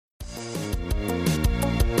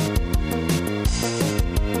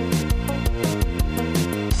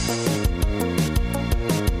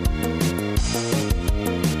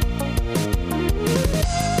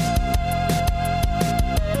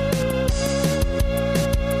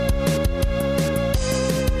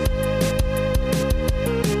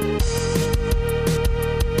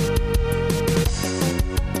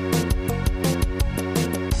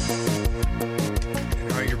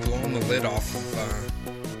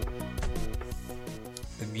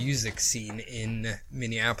music scene in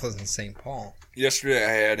Minneapolis and St. Paul. Yesterday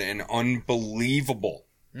I had an unbelievable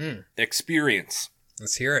experience.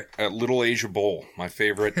 Let's hear it. At Little Asia Bowl, my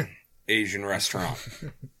favorite Asian restaurant.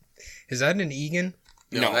 Is that in Egan?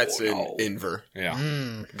 No, that's in Inver.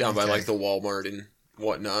 Yeah. Down by like the Walmart and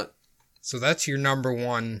whatnot. So that's your number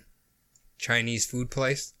one Chinese food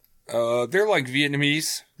place? They're like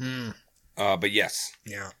Vietnamese. But yes.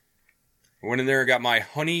 Yeah. I went in there and got my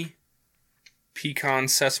honey pecan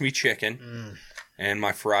sesame chicken and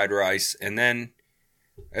my fried rice. And then,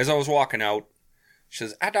 as I was walking out, she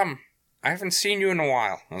says, Adam, I haven't seen you in a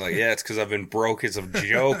while. I was like, yeah, it's because I've been broke as a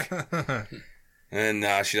joke. And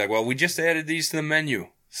she's like, well, we just added these to the menu,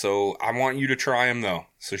 so I want you to try them, though.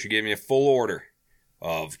 So she gave me a full order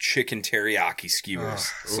of chicken teriyaki skewers.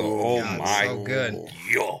 So good.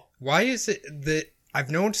 Yo. Why is it that I've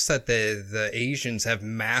noticed that the Asians have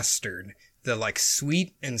mastered the like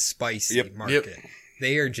sweet and spicy market. Yep.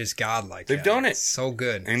 They are just godlike. They've done it. So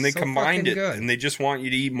good. And they combined it. Good. And they just want you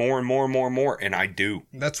to eat more and more and more and more. And I do.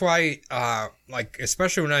 That's why, like,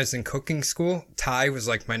 especially when I was in cooking school, Thai was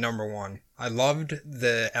like my number one. I loved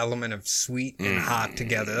the element of sweet and hot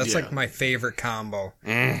together. That's like my favorite combo.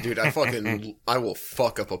 Dude, I will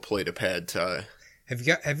fuck up a plate of pad Thai. Have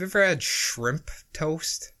you ever had shrimp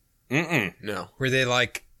toast? No. Where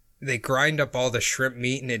they grind up all the shrimp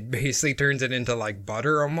meat and it basically turns it into like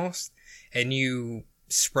butter almost. And you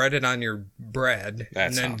spread it on your bread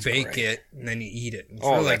and then bake it and then you eat it. It's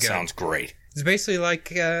really good. Sounds great. It's basically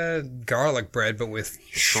like garlic bread but with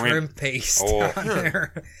shrimp paste on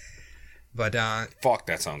there. But fuck,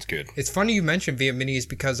 that sounds good. It's funny you mentioned Vietnamese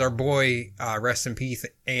because our boy, rest in peace,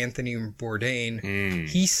 Anthony Bourdain,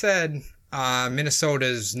 he said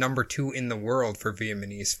Minnesota's number 2 in the world for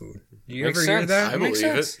Vietnamese food. Do you ever hear that? I believe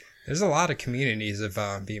it. There's a lot of communities of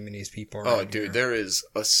Vietnamese people around dude, here. There is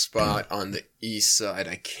a spot on the east side.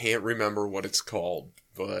 I can't remember what it's called,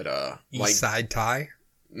 but East Side Thai?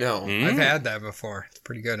 No. I've had that before. It's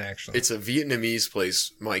pretty good, actually. It's a Vietnamese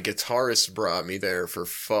place. My guitarist brought me there for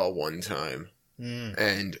pho one time.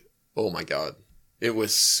 And, oh my god, it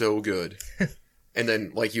was so good. And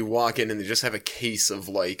then, like, you walk in and they just have a case of,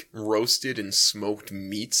 like, roasted and smoked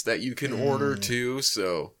meats that you can order, too,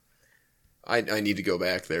 so I need to go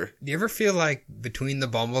back there. Do you ever feel like Between the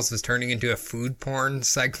Bumbles is turning into a food porn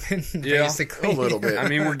segment, basically? A little bit. I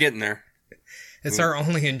mean, we're getting there. It's our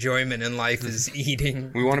only enjoyment in life is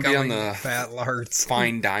eating. We want to be on the fat lards.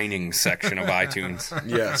 Fine dining section of iTunes.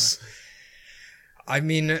 Yes. I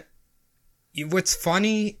mean, what's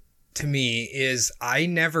funny to me is I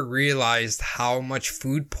never realized how much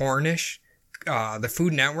food pornish the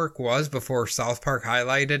Food Network was before South Park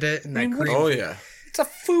highlighted it. And yeah. It's a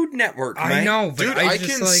Food Network, man. I know, but dude, I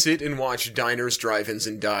can sit and watch diners, drive-ins,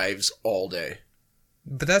 and dives all day.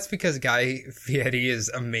 But that's because Guy Fieri is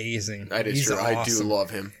amazing. That is true. Awesome. I do love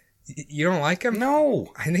him. You don't like him?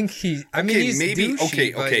 No. I think he's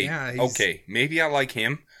douchey, okay. Maybe I like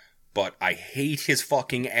him, but I hate his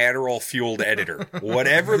fucking Adderall-fueled editor.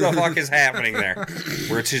 Whatever the fuck is happening there.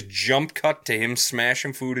 Where it's just jump cut to him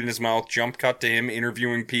smashing food in his mouth, jump cut to him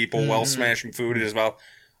interviewing people while smashing food in his mouth.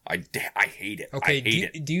 I hate it. Okay, I hate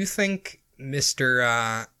it. Do you think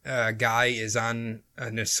Mr. Guy is on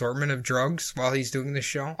an assortment of drugs while he's doing this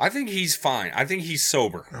show? I think he's fine. I think he's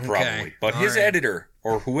sober, probably. But his editor,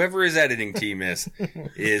 or whoever his editing team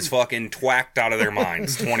is fucking twacked out of their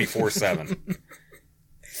minds 24/7.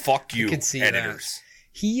 Fuck you, editors.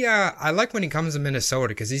 That. I like when he comes to Minnesota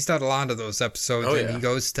because he's done a lot of those episodes and he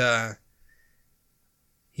goes to...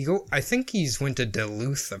 I think he's went to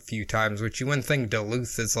Duluth a few times, which you wouldn't think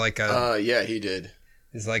Duluth is like a... yeah, he did.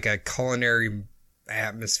 Is like a culinary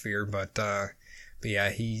atmosphere, but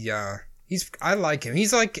yeah, I like him.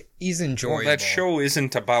 He's enjoyable. Well, that show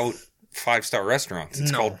isn't about 5-star restaurants.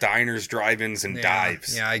 It's called Diners, Drive-Ins, and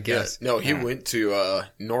Dives. Yeah, I guess. Yeah. No, he went to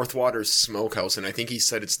Northwater's Smokehouse, and I think he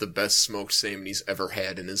said it's the best smoked salmon he's ever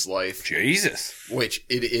had in his life. Jesus. Which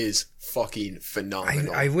it is fucking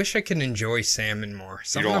phenomenal. I wish I could enjoy salmon more.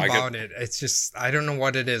 Something about it. It's just, I don't know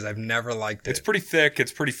what it is. I've never liked it. It's pretty thick.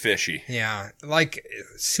 It's pretty fishy. Yeah. Like,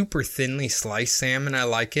 super thinly sliced salmon, I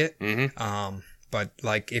like it. But,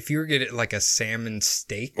 like, if you were getting, like, a salmon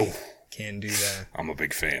steak... Can do that. I'm a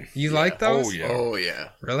big fan. You like those? Oh, yeah. Oh, yeah.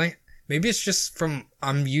 Really? Maybe it's just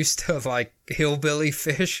I'm used to, like, hillbilly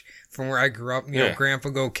fish from where I grew up. You know, Grandpa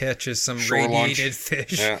go catches some radiated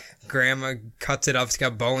fish. Yeah. Grandma cuts it up. It's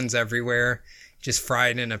got bones everywhere. Just fry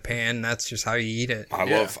it in a pan. That's just how you eat it.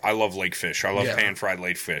 I love lake fish. I love pan-fried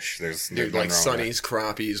lake fish. There's like sunnies,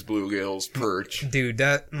 crappies, bluegills, perch. Dude,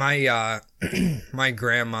 that my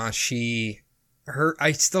grandma, she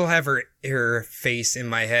I still have her face in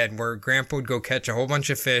my head where Grandpa would go catch a whole bunch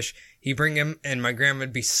of fish. He'd bring him, and my grandma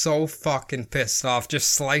would be so fucking pissed off,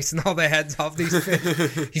 just slicing all the heads off these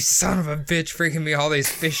fish. You son of a bitch, bringing me all these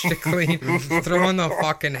fish to clean, throwing the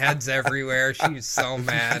fucking heads everywhere. She was so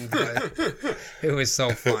mad, but it was so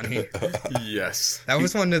funny. Yes. That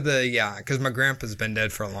was one of the, because my grandpa's been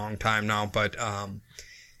dead for a long time now, but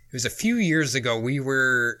it was a few years ago. We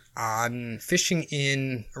were on fishing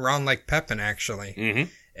in around Lake Pepin, actually. Mm-hmm.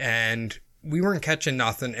 And we weren't catching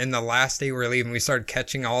nothing. And the last day we were leaving, we started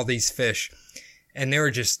catching all these fish. And they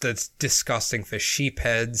were just the disgusting fish. Sheep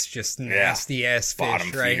heads, just nasty ass fish,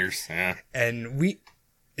 bottom right? feeders, yeah. And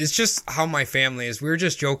it's just how my family is. We were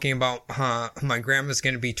just joking about my grandma's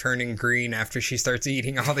going to be turning green after she starts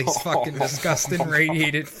eating all these fucking disgusting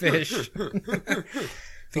radiated fish.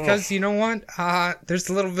 Because you know what? There's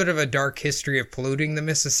a little bit of a dark history of polluting the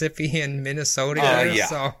Mississippi and Minnesota. Yeah.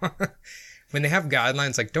 So when they have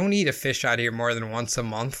guidelines like don't eat a fish out of here more than once a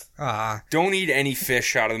month. Don't eat any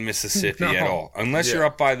fish out of the Mississippi at all. Unless you're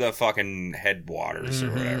up by the fucking headwaters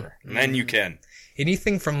or whatever. And then you can.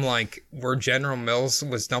 Anything from like where General Mills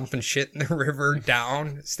was dumping shit in the river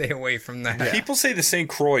down, stay away from that. Yeah. People say the St.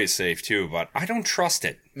 Croix is safe too, but I don't trust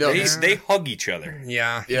it. No, they hug each other.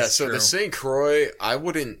 Yeah. So true. The St. Croix, I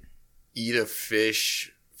wouldn't eat a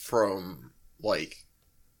fish from like,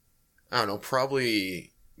 I don't know,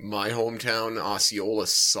 probably my hometown, Osceola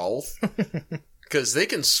South. Because they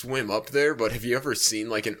can swim up there, but have you ever seen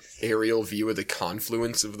like an aerial view of the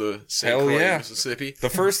confluence of the St. Croix, Mississippi? The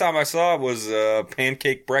first time I saw it was a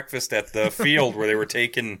pancake breakfast at the field where they were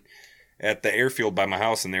taking at the airfield by my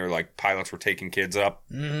house, and they were like pilots were taking kids up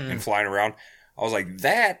and flying around. I was like,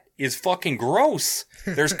 that is fucking gross.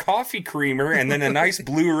 There's coffee creamer and then a nice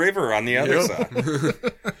blue river on the other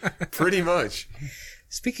side. Pretty much.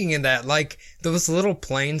 Speaking of that, like, those little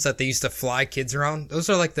planes that they used to fly kids around, those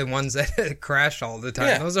are like the ones that crash all the time.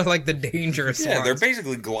 Yeah. Those are like the dangerous ones. Yeah, they're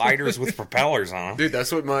basically gliders with propellers on them. Dude,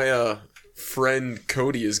 that's what my friend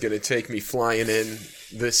Cody is going to take me flying in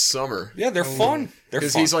this summer. Yeah, they're fun.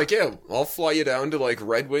 Because he's like, yeah, I'll fly you down to like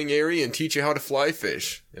Red Wing area and teach you how to fly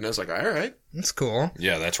fish. And I was like, all right. That's cool.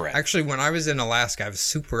 Yeah, that's right. Actually, when I was in Alaska, I was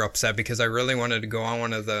super upset because I really wanted to go on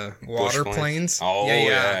one of the water planes. Oh,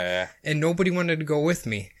 yeah. And nobody wanted to go with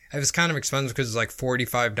me. It was kind of expensive because it's like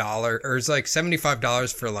 $45, or it's like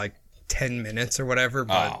 $75 for like 10 minutes or whatever.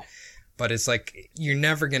 But it's like, you're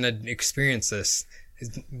never going to experience this.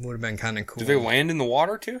 It would have been kind of cool. Do they land in the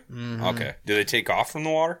water too? Mm-hmm. Okay. Do they take off from the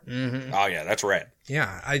water? Mm-hmm. Oh yeah, that's rad.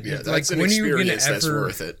 Yeah, that's like an when are you gonna that's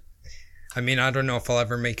worth it. I mean, I don't know if I'll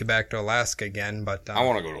ever make it back to Alaska again, but I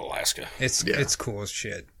want to go to Alaska. It's cool as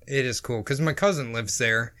shit. It is cool because my cousin lives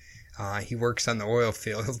there. He works on the oil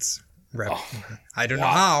fields. I don't know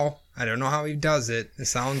how. I don't know how he does it. It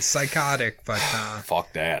sounds psychotic, but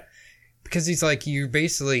fuck that. Because he's like, you're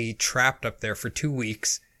basically trapped up there for 2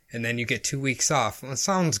 weeks. And then you get 2 weeks off. Well, it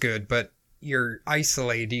sounds good, but you're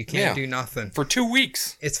isolated. You can't do nothing. For 2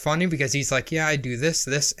 weeks. It's funny because he's like, yeah, I do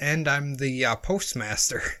this, and I'm the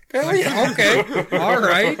postmaster. Hell yeah. Okay. All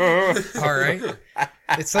right.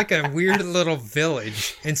 It's like a weird little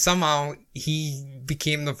village. And somehow he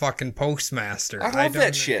became the fucking postmaster. I love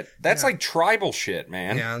that shit. That's like tribal shit,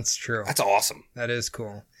 man. Yeah, that's true. That's awesome. That is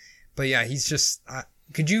cool. But yeah, he's just...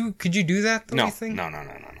 Could you do that, though, you think? No.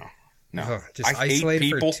 Oh, just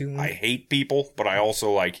isolated for 2 I hate people, but I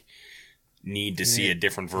also like need to see a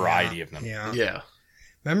different variety of them. Yeah.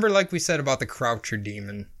 Remember, like we said about the Croucher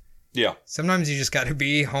demon. Yeah. Sometimes you just got to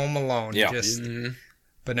be home alone. Yeah.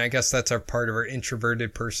 But I guess that's our part of our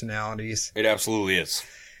introverted personalities. It absolutely is.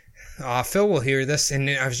 Phil will hear this, and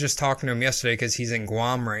I was just talking to him yesterday because he's in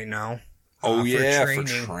Guam right now. For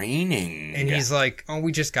training. And he's like, oh,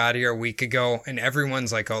 we just got here a week ago. And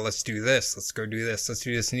everyone's like, oh, let's do this. Let's go do this. Let's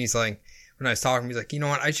do this. And he's like, when I was talking, he's like, you know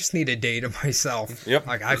what? I just need a day to myself. Yep.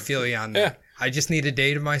 Like, I feel you on that. I just need a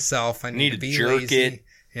day to myself. I need to be jerk lazy. It.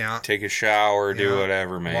 Yeah. Take a shower, do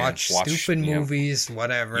whatever, man. Watch stupid movies,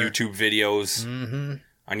 whatever. YouTube videos. Mm-hmm.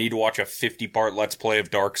 I need to watch a 50-part Let's Play of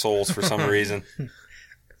Dark Souls for some reason.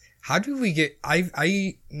 How do we get...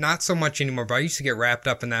 I not so much anymore, but I used to get wrapped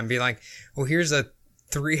up in that and be like, well, here's a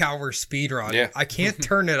 3-hour speed run. Yeah. I can't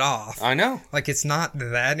turn it off. I know. Like, it's not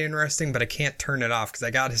that interesting, but I can't turn it off because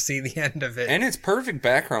I got to see the end of it. And it's perfect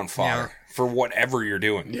background fodder for whatever you're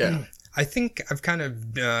doing. Yeah. I think I've kind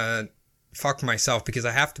of fucked myself because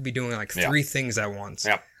I have to be doing like 3 things at once.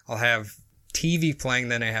 Yeah. I'll have TV playing,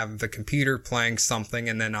 then I have the computer playing something,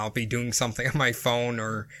 and then I'll be doing something on my phone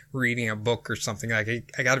or reading a book or something.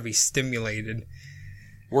 Like I got to be stimulated.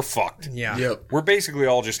 we're fucked. Yeah. Yep. We're basically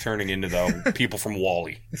all just turning into the people from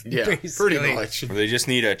WALL-E. Yeah, Basically. pretty much. Where they just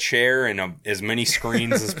need a chair and as many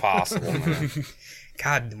screens as possible, man.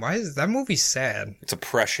 God, why is that movie sad? It's a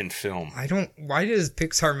prescient film. Why does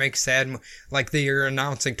Pixar make sad, like they are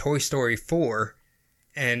announcing Toy Story 4,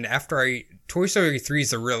 and Toy Story 3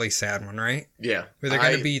 is a really sad one, right? Yeah. Where they're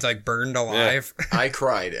going to be, like, burned alive. Yeah. I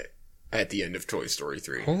cried at the end of Toy Story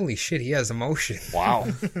 3. Holy shit, he has emotion. Wow.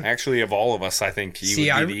 Actually, of all of us, I think he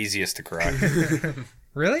would be the easiest to cry.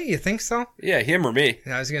 Really? You think so? Yeah, him or me.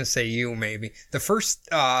 I was going to say you, maybe. The first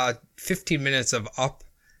 15 minutes of Up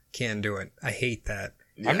can't do it. I hate that.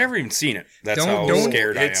 Yeah. I've never even seen it. That's how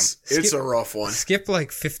scared I am. It's a rough one. Skip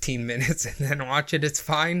like 15 minutes and then watch it. It's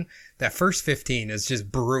fine. That first 15 is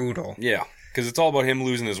just brutal. Yeah, because it's all about him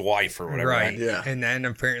losing his wife or whatever. Right. Yeah. And then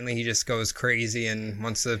apparently he just goes crazy and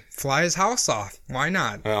wants to fly his house off. Why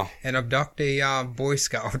not? Well, and abduct a Boy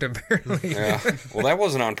Scout, apparently. Yeah. Well, that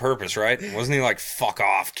wasn't on purpose, right? Wasn't he like, fuck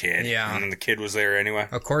off, kid? Yeah. And then the kid was there anyway.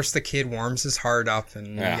 Of course, the kid warms his heart up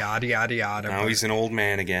and yada, yada, yada. Now he's an old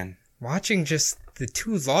man again. Watching just the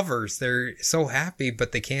two lovers, they're so happy,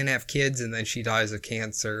 but they can't have kids, and then she dies of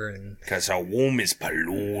cancer. And because her womb is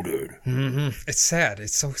polluted. Mm-hmm. It's sad.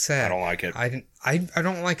 It's so sad. I don't like it. I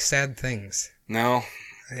don't like sad things. No.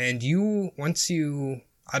 And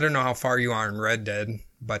I don't know how far you are in Red Dead,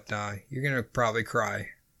 but you're going to probably cry.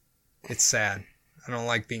 It's sad. I don't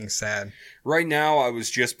like being sad. Right now, I was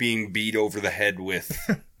just being beat over the head with,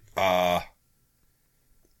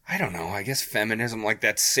 I don't know, I guess feminism, like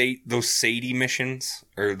those Sadie missions,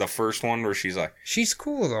 or the first one where she's like... She's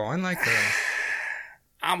cool, though. I like her.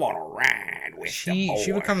 I want to ride with the boy.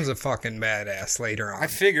 She becomes a fucking badass later on. I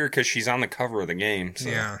figure because she's on the cover of the game. So,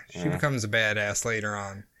 yeah, she becomes a badass later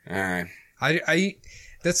on. All right. I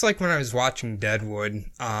that's like when I was watching Deadwood.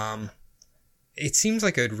 It seems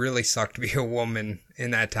like it would really suck to be a woman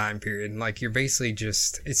in that time period. Like, you're basically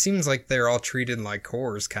just... It seems like they're all treated like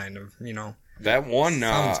whores, kind of, you know? That one,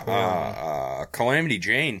 Calamity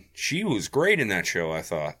Jane, she was great in that show, I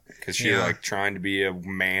thought. Because she, trying to be a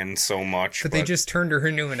man so much. But they just turned her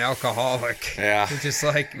into an alcoholic. Yeah. They're just,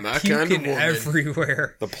 like, puking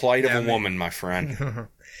everywhere. The plight of a woman, my friend.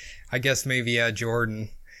 I guess maybe, Jordan.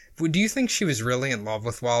 Do you think she was really in love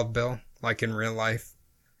with Wild Bill? Like, in real life?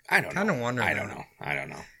 I don't know. Kind of wonder. I don't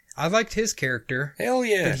know. I liked his character. Hell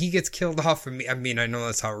yeah. But he gets killed off. I mean, I know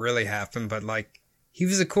that's how it really happened, but, like, he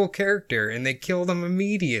was a cool character, and they killed him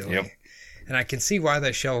immediately. Yep. And I can see why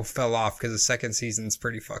that show fell off, because the second season's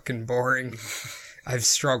pretty fucking boring. I've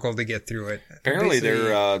struggled to get through it. Apparently,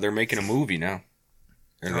 they're making a movie now.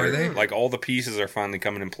 Are they? Like, all the pieces are finally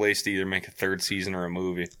coming in place to either make a third season or a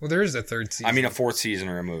movie. Well, there is a third season. I mean, a fourth season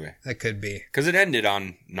or a movie. That could be. Because it ended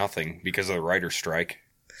on nothing because of the writer's strike.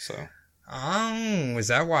 So... Oh, is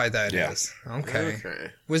that why that is? Okay.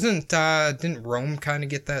 Didn't Rome kind of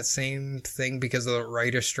get that same thing because of the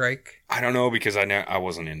writer's strike? I don't know, because I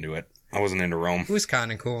wasn't into it. I wasn't into Rome. It was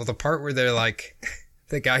kind of cool. The part where they're like,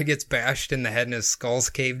 the guy gets bashed in the head and his skull's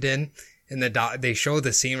caved in, and they show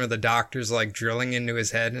the scene where the doctor's like drilling into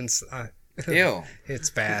his head and ew. It's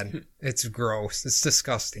bad. It's gross. It's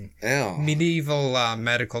disgusting. Ew. Medieval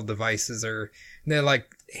medical devices they're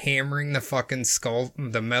like hammering the fucking skull,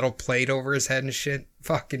 the metal plate over his head and shit.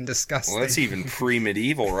 Fucking disgusting. Well, that's even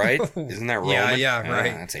pre-medieval, right? Isn't that Roman? Yeah,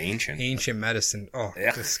 right. That's ancient. Ancient medicine. Oh,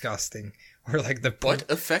 disgusting. Or like but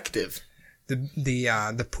effective.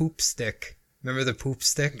 The poop stick. Remember the poop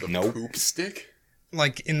stick? The poop stick?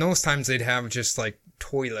 Like, in those times, they'd have just, like,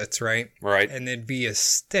 toilets, right? Right. And there'd be a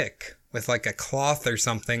stick with, like, a cloth or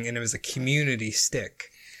something, and it was a community stick.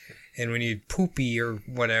 And when you'd poopy or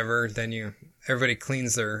whatever, then everybody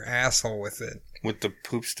cleans their asshole with it. With the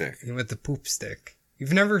poop stick. With the poop stick.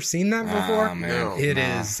 You've never seen that before? Man. It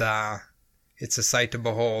is, it's a sight to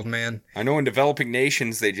behold, man. I know in developing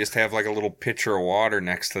nations, they just have like a little pitcher of water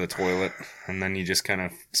next to the toilet, and then you just kind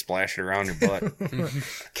of splash it around your butt.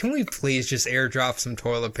 Can we please just airdrop some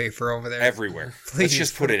toilet paper over there? Everywhere. Please. Let's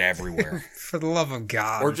just put it everywhere. For the love of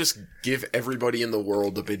God. Or just give everybody in the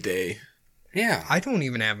world a bidet. Yeah. I don't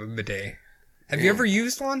even have a bidet. Have you ever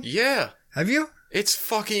used one? Yeah. Have you? It's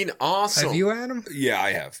fucking awesome. Have you, Adam? Yeah,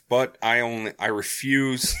 I have. But I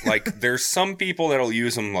refuse. Like, there's some people that'll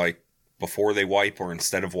use them, like, before they wipe or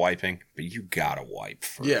instead of wiping, but you gotta wipe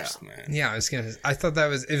first, man. Yeah, I thought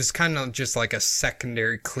it was kind of just like a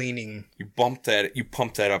secondary cleaning. You pump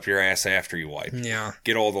that up your ass after you wipe. Yeah.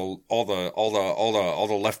 Get all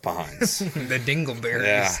the left behinds. The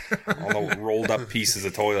dingleberries. Yeah. All the rolled up pieces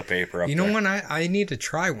of toilet paper up there. You know what? I need to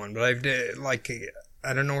try one, but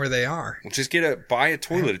I don't know where they are. Well, just buy a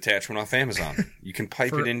toilet attachment off Amazon. You can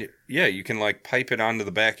pipe it in. Yeah, you can like pipe it onto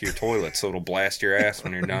the back of your toilet so it'll blast your ass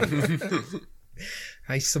when you're done.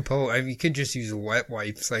 I suppose. I mean, you could just use wet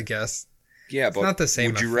wipes, I guess. Yeah, but not the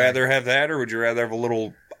same. Would you rather have that, or would you rather have a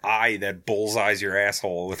little eye that bullseyes your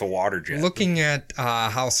asshole with a water jet? Looking at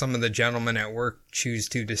how some of the gentlemen at work choose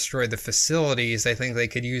to destroy the facilities, I think they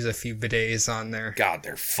could use a few bidets on there. God,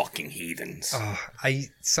 they're fucking heathens.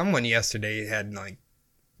 Someone yesterday had like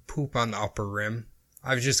poop on the upper rim.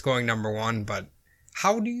 I was just going number one, but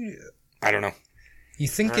how do you... I don't know. You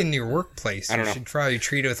think in your workplace, you should probably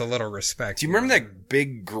treat it with a little respect. Do you remember that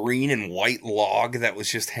big green and white log that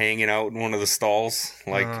was just hanging out in one of the stalls,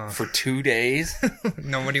 for 2 days?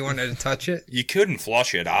 Nobody wanted to touch it? You couldn't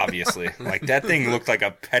flush it, obviously. Like, that thing looked like a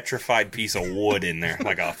petrified piece of wood in there,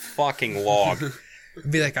 like a fucking log. It'd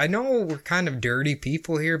be like, I know we're kind of dirty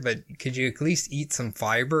people here, but could you at least eat some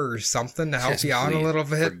fiber or something to help you out a little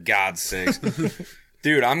bit? For God's sakes.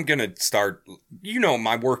 Dude, I'm going to start...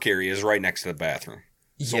 my work area is right next to the bathroom.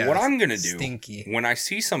 So what I'm going to do, when I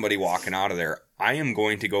see somebody walking out of there, I am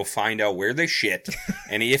going to go find out where they shit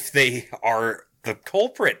and if they are the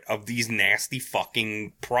culprit of these nasty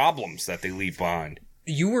fucking problems that they leave behind.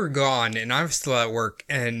 You were gone, and I was still at work,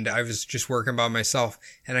 and I was just working by myself,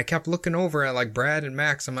 and I kept looking over at, like, Brad and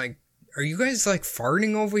Max. I'm like, are you guys, like,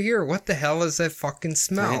 farting over here? What the hell is that fucking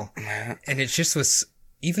smell? And it just was,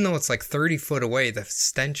 even though it's, like, 30 foot away, the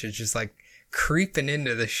stench is just, like, creeping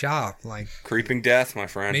into the shop. Like creeping death, my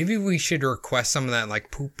friend. Maybe we should request some of that,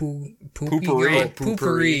 like, poopery.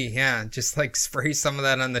 Yeah, just, like, spray some of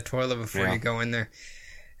that on the toilet before you go in there.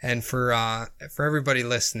 And for everybody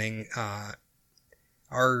listening,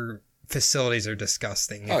 our facilities are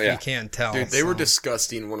disgusting. If you can't tell. Dude, they were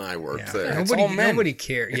disgusting when I worked there. Nobody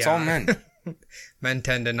cares. It's all men. Men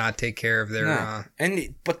tend to not take care of their...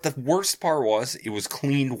 But the worst part was, it was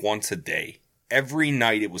cleaned once a day. Every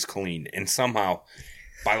night it was cleaned. And somehow,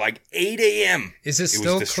 by like 8 a.m., Is it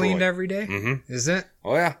still cleaned every day? Mm-hmm. Is it?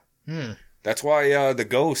 Oh, yeah. That's why the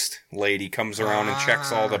ghost lady comes around and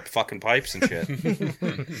checks all the fucking pipes and shit.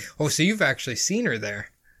 Oh, so you've actually seen her there.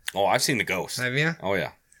 Oh, I've seen the ghost. Have you? Oh,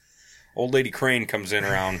 yeah. Old Lady Crane comes in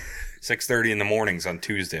around 6:30 in the mornings on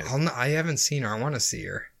Tuesdays. I haven't seen her. I want to see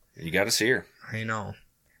her. You got to see her. I know.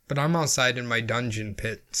 But I'm outside in my dungeon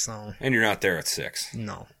pit, so... And you're not there at 6.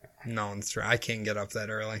 No, that's right. I can't get up that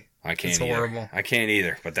early. I can't It's either. horrible. I can't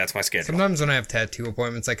either, but that's my schedule. Sometimes when I have tattoo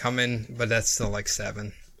appointments, I come in, but that's still like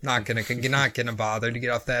 7. Not gonna bother to get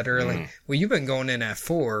up that early. Well, you've been going in at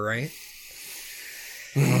 4, right?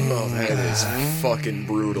 Oh, that is fucking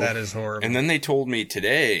brutal. That is horrible. And then they told me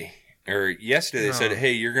yesterday, they said,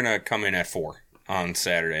 hey, you're going to come in at 4 on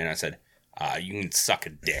Saturday. And I said, you can suck a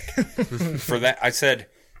dick. For that, I said,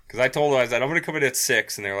 because I told them, I said, I'm going to come in at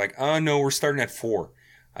 6. And they're like, oh, no, we're starting at 4.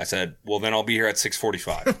 I said, well, then I'll be here at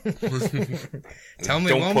 6:45. Tell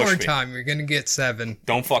me one more time. You're going to get 7.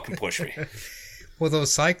 Don't fucking push me. Well,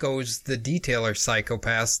 those psychos, the detailer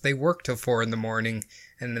psychopaths, they work till 4 in the morning,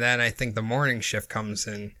 and then I think the morning shift comes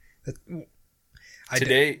in.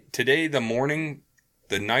 Today,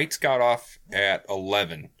 the nights got off at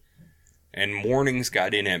 11, and mornings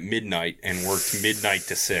got in at midnight and worked midnight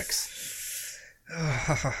to 6.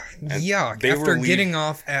 Yuck. After getting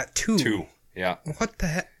off at 2. 2, yeah. What the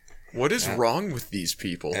heck? What is wrong with these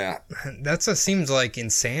people? Yeah. That seems like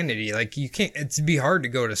insanity. Like, you can't, it'd be hard to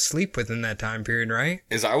go to sleep within that time period, right?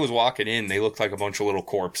 As I was walking in, they looked like a bunch of little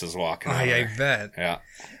corpses walking out. I bet. Yeah.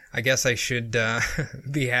 I guess I should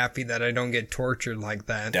be happy that I don't get tortured like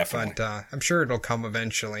that. Definitely. But I'm sure it'll come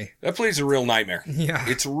eventually. That place is a real nightmare. Yeah.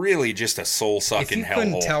 It's really just a soul-sucking hellhole. If you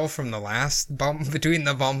couldn't tell from the last between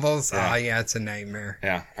the Bumbles, it's a nightmare.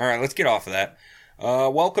 Yeah. All right, let's get off of that.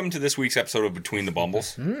 Welcome to this week's episode of Between the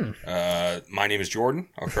Bumbles. My name is Jordan.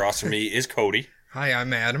 Across from me is Cody. Hi,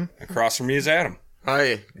 I'm Adam. Across from me is Adam.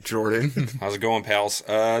 Hi, Jordan. How's it going, pals?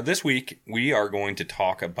 This week, we are going to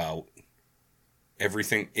talk about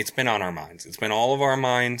everything. It's been on our minds. It's been all of our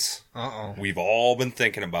minds. Uh-oh. We've all been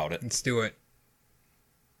thinking about it. Let's do it.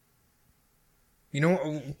 You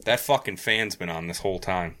know... That fucking fan's been on this whole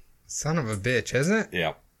time. Son of a bitch, hasn't it?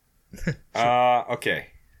 Yeah. Okay.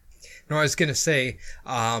 No, I was going to say,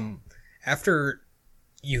 after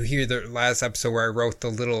you hear the last episode where I wrote the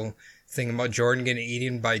little thing about Jordan getting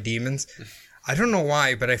eaten by demons, I don't know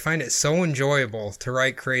why, but I find it so enjoyable to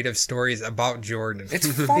write creative stories about Jordan. It's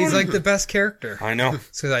fun. He's like the best character. I know.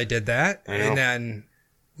 So I did that, I know. and then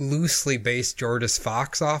loosely based Jordis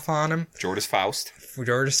Fox off on him. Jordis Faust.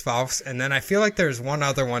 And then I feel like there's one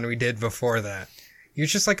other one we did before that. You're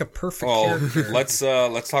just like a perfect character. Let's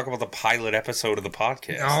talk about the pilot episode of the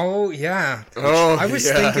podcast. Oh yeah. I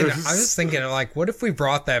was thinking like, what if we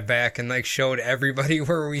brought that back and like showed everybody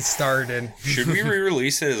where we started? Should we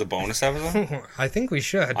re-release it as a bonus episode? I think we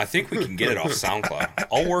should. I think we can get it off SoundCloud.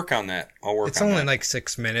 I'll work on that. It's only like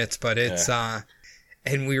 6 minutes, but it's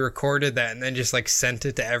and we recorded that and then just like sent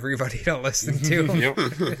it to everybody to listen to. Yep.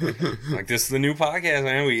 Like, this is the new podcast,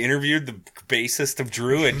 man. We interviewed the bassist of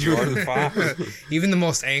Druid, Jordan Fox. Even the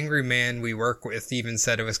most angry man we work with even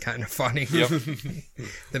said it was kind of funny. Yep.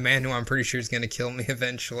 The man who I'm pretty sure is going to kill me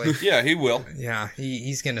eventually. Yeah, he will. Yeah,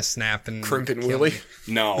 he's going to snap and Crimpin' Willie?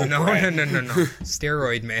 Me. No.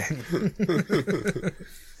 Steroid man.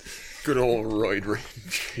 Good old Roid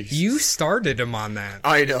Rage. You started him on that.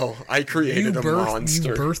 I know. I created a monster.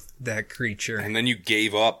 You birthed that creature. And then you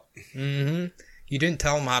gave up. Mm-hmm. You didn't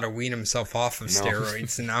tell him how to wean himself off of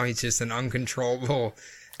steroids, and now he's just an uncontrollable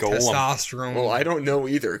testosterone. Well, I don't know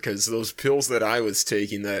either, because those pills that I was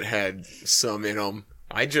taking that had some in them,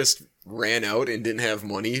 I just ran out and didn't have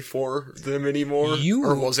money for them anymore,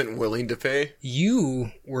 or wasn't willing to pay.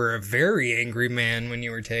 You were a very angry man when you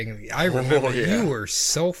were taking me. I remember you were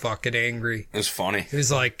so fucking angry. It was funny. It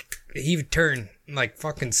was like he would turn like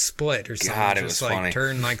fucking split or something. God, it just was like funny.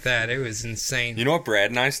 Turn like that. It was insane. You know what Brad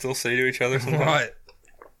and I still say to each other sometimes? What?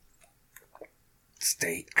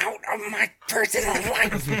 Stay out of my personal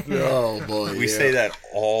life. Oh boy, we say that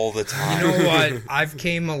all the time. You know what? I've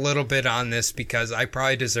came a little bit on this because I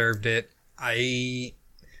probably deserved it. I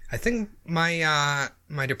think my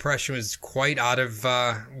depression was quite out of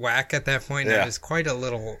whack at that point. I was quite a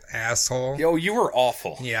little asshole. Yo, you were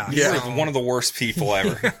awful. Yeah. You were one of the worst people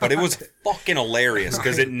ever. But it was fucking hilarious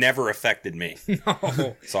because it never affected me.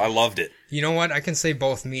 No. So I loved it. You know what? I can say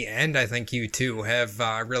both me and I think you too have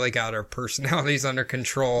really got our personalities under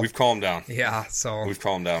control. We've calmed down. Yeah, so. We've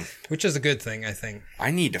calmed down. Which is a good thing, I think. I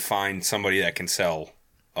need to find somebody that can sell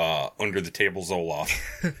under the table Zoloft.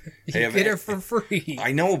 You get it for free.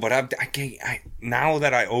 I know, but I can't. Now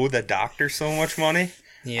that I owe the doctor so much money,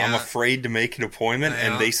 I'm afraid to make an appointment,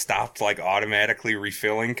 and they stopped like automatically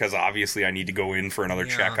refilling because obviously I need to go in for another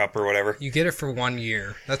checkup or whatever. You get it for 1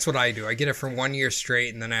 year. That's what I do. I get it for 1 year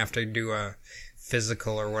straight, and then I have to do a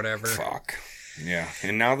physical or whatever. Fuck. Yeah.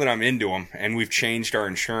 And now that I'm into them, and we've changed our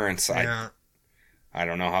insurance, I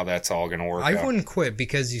don't know how that's all going to work out. I wouldn't quit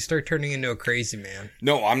because you start turning into a crazy man.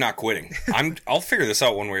 No, I'm not quitting. I'll figure this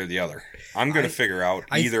out one way or the other. I'm going to figure out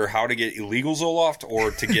either how to get illegal Zoloft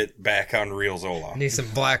or to get back on real Zoloft. Need some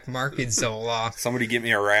black market Zoloft. Somebody get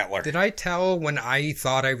me a Rattler. Did I tell when I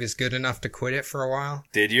thought I was good enough to quit it for a while?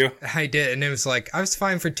 Did you? I did, and it was like, I was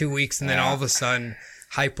fine for 2 weeks, and then all of a sudden,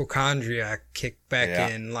 hypochondriac kicked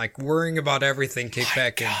back in, like worrying about everything kicked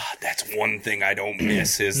back in. That's one thing I don't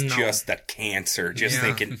miss is just the cancer. Just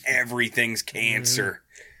thinking everything's cancer.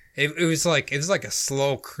 It was like a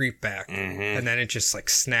slow creep back, and then it just like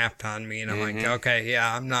snapped on me, and I'm like, okay,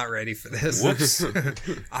 I'm not ready for this. Whoops.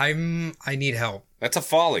 I need help. That's a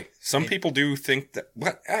folly. Some people do think that.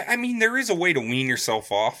 But I mean, there is a way to wean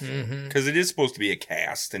yourself off because it is supposed to be a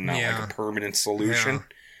cast and not like a permanent solution. Yeah.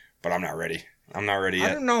 But I'm not ready. I'm not ready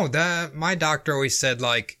yet. I don't know. My doctor always said,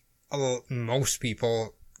 like, most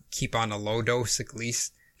people keep on a low dose at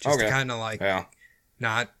least. Just to kind of, like,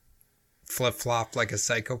 not flip-flop like a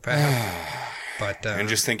psychopath. But and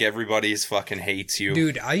just think everybody fucking hates you.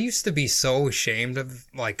 Dude, I used to be so ashamed of,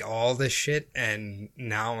 like, all this shit, and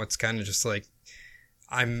now it's kind of just, like,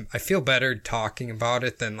 I feel better talking about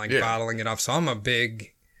it than, like, bottling it up. So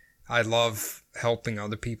I love helping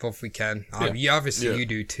other people if we can. Obviously you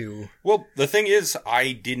do too. Well, the thing is,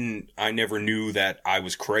 I never knew that I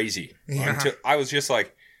was crazy. Until I was just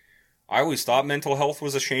like, I always thought mental health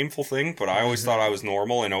was a shameful thing, but I always thought I was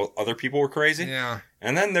normal and other people were crazy. Yeah.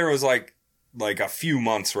 And then there was like a few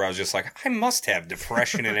months where I was just like, I must have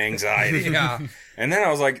depression and anxiety. And then I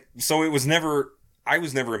was like, so I was never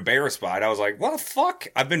embarrassed by it. I was like, what the fuck?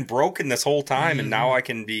 I've been broken this whole time, and now I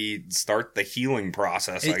can start the healing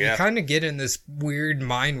process, I guess. You kind of get in this weird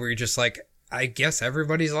mind where you're just like, I guess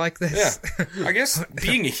everybody's like this. Yeah. I guess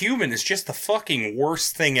being a human is just the fucking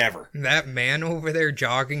worst thing ever. That man over there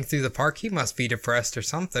jogging through the park, he must be depressed or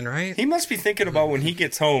something, right? He must be thinking about when he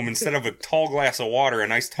gets home, instead of a tall glass of water, a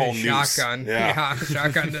nice tall noose. Shotgun. Yeah,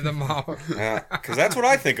 shotgun to the mouth. Yeah, because that's what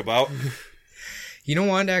I think about. You know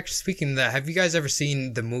what, actually, speaking of that, have you guys ever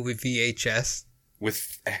seen the movie VHS?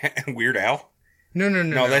 With Weird Al? No.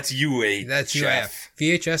 No, that's UA. That's UAF.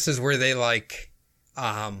 VHS is where they, like,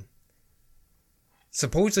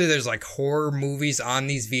 supposedly there's, like, horror movies on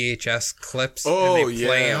these VHS clips. Oh, and they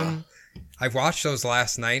play them. I watched those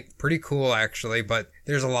last night. Pretty cool, actually, but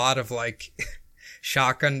there's a lot of, like,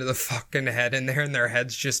 shotgun to the fucking head in there and their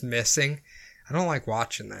head's just missing. I don't like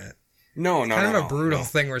watching that. No. Kind of a brutal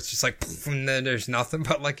thing where it's just like, and then there's nothing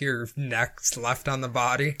but like your neck's left on the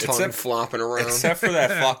body. Tongue flopping around. Except for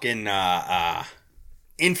that fucking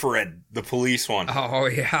Infrared, the police one. Oh,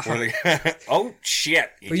 yeah. Oh,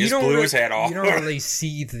 shit. He just blew his head off. You don't really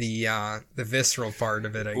see the visceral part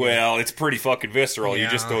of it, I guess. Well, it's pretty fucking visceral. Yeah. You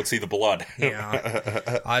just don't see the blood.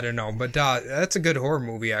 Yeah. I don't know. But that's a good horror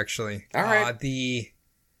movie, actually. All right.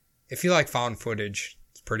 If you like found footage,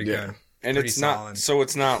 it's pretty good. And it's solid. Not, so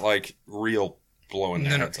it's not like real blowing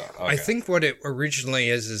their heads out. Okay. I think what it originally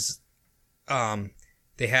is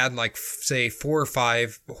they had like, say, 4 or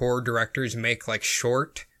 5 horror directors make like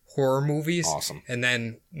short horror movies. Awesome. And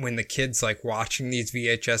then when the kids like watching these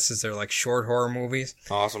VHSs, they're like short horror movies.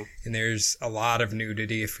 Awesome. And there's a lot of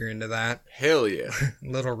nudity if you're into that. Hell yeah. A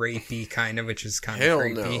little rapey kind of, which is kind of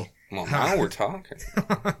creepy. No. Well, now we're talking.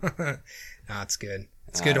 No, it's good.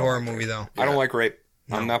 It's a good horror movie though. I don't like rape.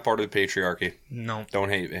 No. I'm not part of the patriarchy. No. Don't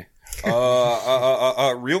hate me.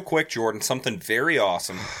 Real quick, Jordan, something very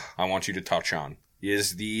awesome I want you to touch on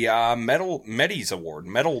is the Medis Award.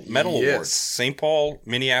 Metal Awards. St. Paul,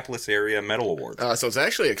 Minneapolis area Metal Awards. So it's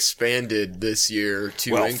actually expanded this year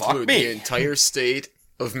to include the entire state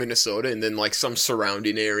of Minnesota and then like some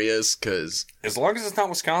surrounding areas, because as long as it's not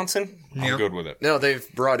Wisconsin, I'm good with it. No, they've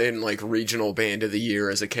brought in like regional band of the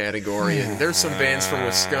year as a category, and there's some bands from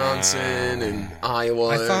Wisconsin and Iowa.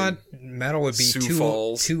 I thought metal would be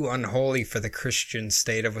too unholy for the Christian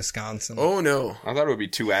state of Wisconsin. Oh no, I thought it would be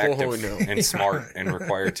too active and smart and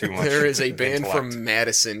require too much. There is a band from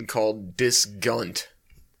Madison called Disgunt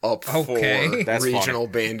up for regional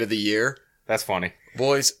band of the year. That's funny.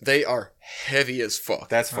 Boys, they are heavy as fuck.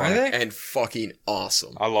 That's funny. And fucking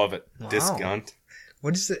awesome. I love it. Wow. Disgunt.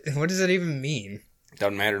 What does it even mean?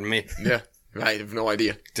 Doesn't matter to me. Yeah, I have no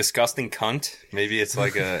idea. Disgusting cunt. Maybe it's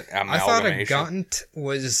like a amalgamation. I thought a gunt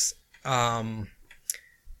was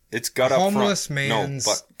it's gut homeless up front. man's.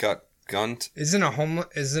 No, but gunt. Isn't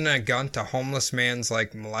a gunt a homeless man's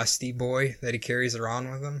like molesty boy that he carries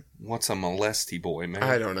around with him? What's a molesty boy, man?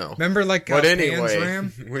 I don't know. Remember like but anyway,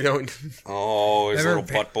 Pan's Ram? We don't. Oh, his little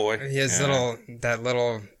butt boy. His little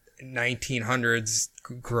 1900s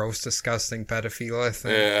gross, disgusting pedophilia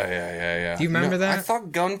thing. Yeah. Do you remember that? I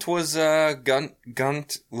thought gunt was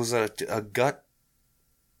gunt was a gut,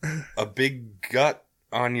 a big gut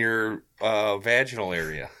on your vaginal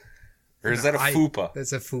area. Or is that a fupa?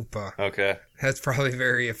 That's a fupa. Okay. That's probably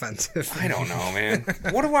very offensive. I don't know, man.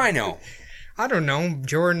 What do I know? I don't know.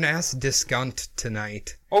 Jordan asked Disgunt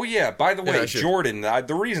tonight. Oh, yeah. By the way, Jordan,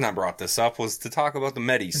 the reason I brought this up was to talk about the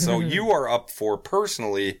Medis. So you are up for,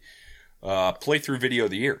 personally, playthrough video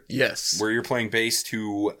of the year. Yes. Where you're playing bass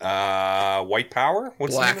to White Power?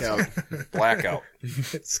 What's Blackout. The name of it? Blackout.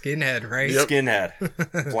 Skinhead, right? Yep.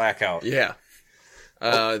 Skinhead. Blackout. Yeah.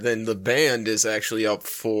 Then the band is actually up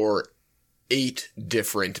for 8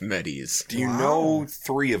 different Medis. Do you know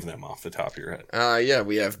 3 of them off the top of your head? Yeah,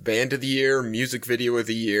 we have Band of the Year, Music Video of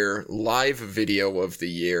the Year, Live Video of the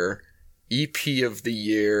Year, EP of the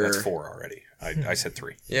Year. That's 4 already. I said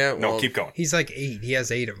 3. Yeah, no, keep going. He's like 8. He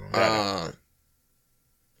has 8 of them. I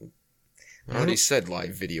already said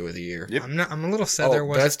Live Video of the Year. Yep. I'm a little sad there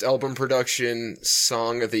wasn't. Best Album Production,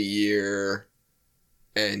 Song of the Year,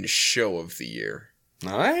 and Show of the Year.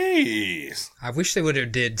 Nice. I wish they would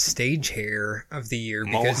have did Stage Hair of the Year,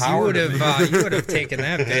 because you would have taken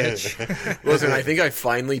that bitch. Listen, I think I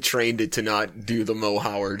finally trained it to not do the Mo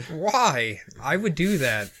Howard. Why? I would do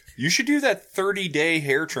that. You should do that 30-day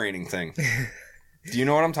hair training thing. Do you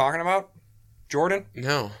know what I'm talking about, Jordan?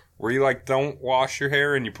 No. Where you like don't wash your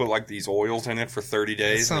hair and you put like these oils in it for 30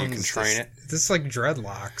 days and you can train it. This is like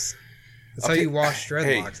dreadlocks. That's how you wash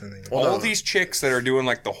dreadlocks. Hey, all these chicks that are doing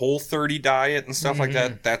like the Whole30 diet and stuff like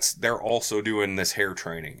that, they're also doing this hair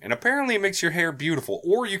training. And apparently it makes your hair beautiful.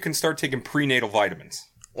 Or you can start taking prenatal vitamins.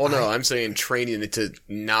 Well, no, I'm saying training it to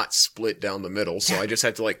not split down the middle. So I just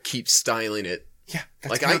have to like keep styling it. Yeah,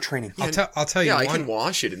 that's hair training. I'll tell you. Yeah, I can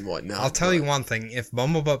wash it and whatnot. I'll tell you one thing. If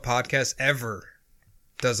Bumble Podcast ever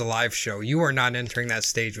does a live show, you are not entering that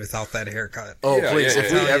stage without that haircut. Oh, please.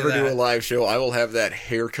 If we ever do a live show, I will have that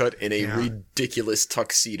haircut and a ridiculous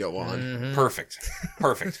tuxedo on. Mm-hmm.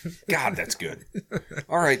 Perfect. God, that's good.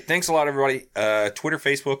 All right. Thanks a lot, everybody. Twitter,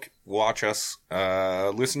 Facebook, watch us.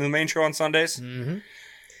 Listen to the main show on Sundays.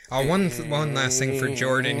 Mm-hmm. One last thing for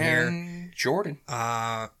Jordan here. Jordan.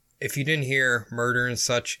 If you didn't hear, Murder and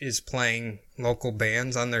Such is playing local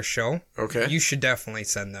bands on their show. Okay. You should definitely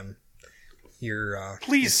send them your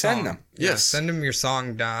Please send them. Yes. Send them your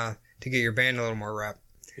song to get your band a little more rep.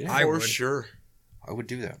 Yeah, for sure. I would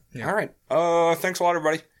do that. Yeah. All right. Thanks a lot,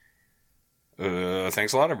 everybody.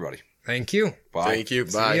 Thanks a lot, everybody. Thank you. Bye. Thank you.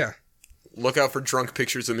 Bye. See ya. Look out for drunk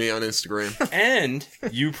pictures of me on Instagram. And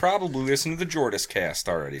you probably listened to the Jordis cast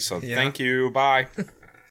already, so thank you. Bye.